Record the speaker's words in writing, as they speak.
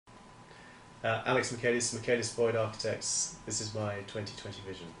Alex Michaelis, Michaelis Boyd Architects. This is my 2020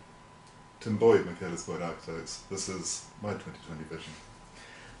 vision. Tim Boyd, Michaelis Boyd Architects. This is my 2020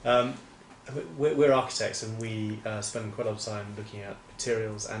 vision. We're architects, and we spend quite a lot of time looking at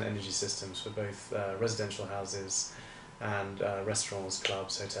materials and energy systems for both residential houses and restaurants,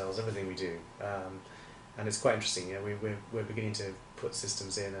 clubs, hotels, everything we do. And it's quite interesting. You know, we're beginning to put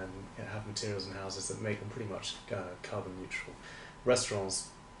systems in and have materials in houses that make them pretty much carbon neutral. Restaurants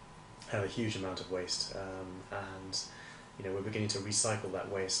have a huge amount of waste, and you know, we're beginning to recycle that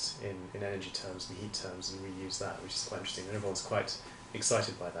waste in energy terms and heat terms and reuse that, which is quite interesting. And everyone's quite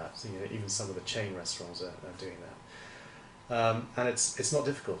excited by that. So, you know, even some of the chain restaurants are doing that. And it's not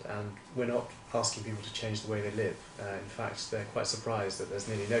difficult, and we're not asking people to change the way they live. In fact, they're quite surprised that there's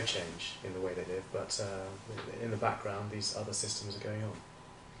nearly no change in the way they live, but in the background these other systems are going on.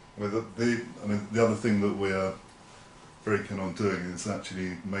 Well, the other thing that we're very keen on doing is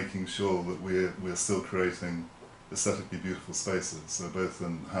actually making sure that we're still creating aesthetically beautiful spaces, so both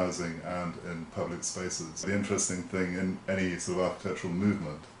in housing and in public spaces. The interesting thing in any sort of architectural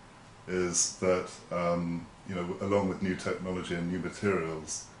movement is that you know, along with new technology and new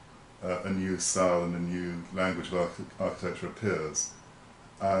materials, a new style and a new language of architecture appears.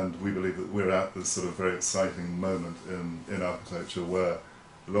 And we believe that we're at this sort of very exciting moment in architecture where,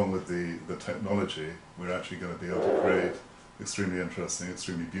 along with the technology, we're actually going to be able to create extremely interesting,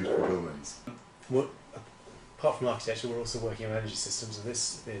 extremely beautiful buildings. Well, apart from architecture, we're also working on energy systems, and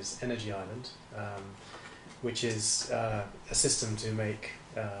this is Energy Island, which is a system to make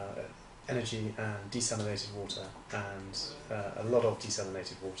energy and desalinated water, and a lot of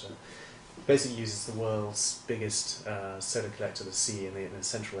desalinated water. Basically uses the world's biggest solar collector, the sea, in the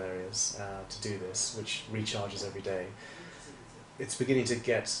central areas to do this, which recharges every day. It's beginning to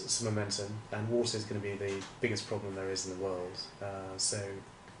get some momentum, and water is going to be the biggest problem there is in the world. So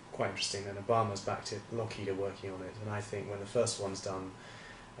quite interesting, and Obama's backed it, Lockheed are working on it, and I think when the first one's done,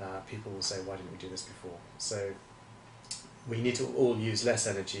 people will say, why didn't we do this before? So we need to all use less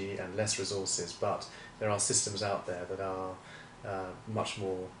energy and less resources, but there are systems out there that are much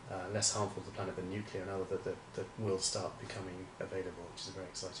more less harmful to the planet than nuclear and other that will start becoming available, which is very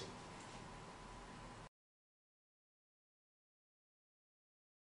exciting.